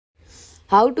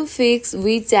How to fix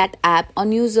WeChat app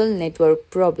unusual network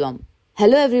problem.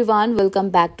 Hello everyone, welcome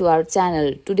back to our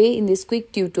channel. Today in this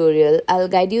quick tutorial, I'll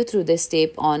guide you through the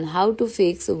step on how to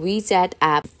fix WeChat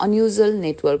app unusual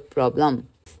network problem.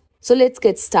 So let's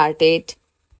get started.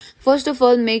 First of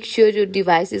all, make sure your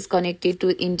device is connected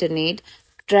to internet.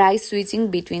 Try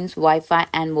switching between Wi-Fi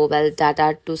and mobile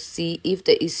data to see if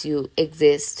the issue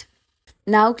exists.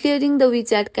 Now clearing the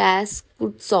WeChat cache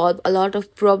could solve a lot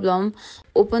of problem.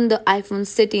 Open the iPhone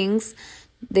settings,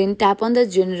 then tap on the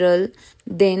general,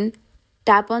 then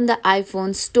tap on the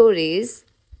iPhone storage.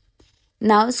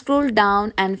 Now scroll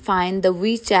down and find the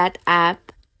WeChat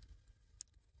app,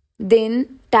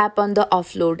 then tap on the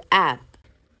offload app.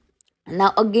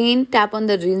 Now again tap on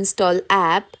the reinstall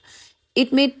app.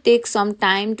 It may take some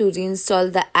time to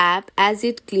reinstall the app as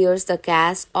it clears the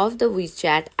cache of the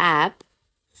WeChat app.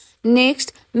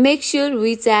 Next, make sure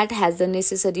WeChat has the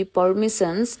necessary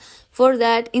permissions. For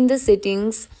that, in the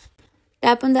settings,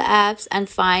 tap on the apps and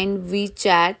find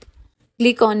WeChat.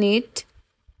 Click on it.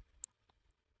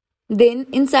 Then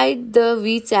inside the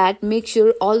WeChat, make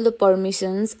sure all the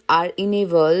permissions are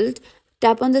enabled.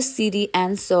 Tap on the Siri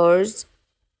and search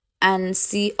and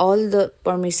see all the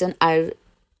permissions are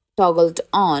toggled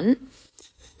on.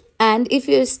 And if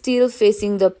you're still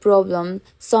facing the problem,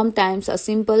 sometimes a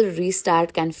simple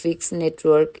restart can fix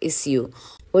network issue.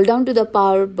 Hold down to the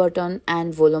power button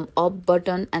and volume up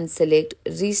button and select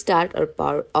restart or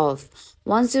power off.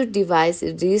 Once your device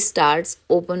restarts,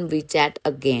 open WeChat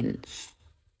again.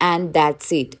 And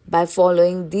that's it. By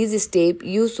following these steps,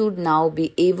 you should now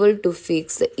be able to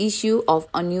fix the issue of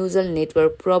unusual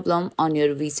network problem on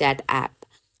your WeChat app.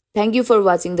 Thank you for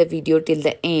watching the video till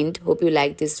the end. Hope you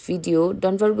like this video.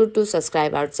 Don't forget to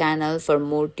subscribe our channel for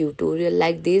more tutorial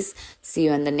like this. See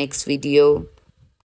you in the next video.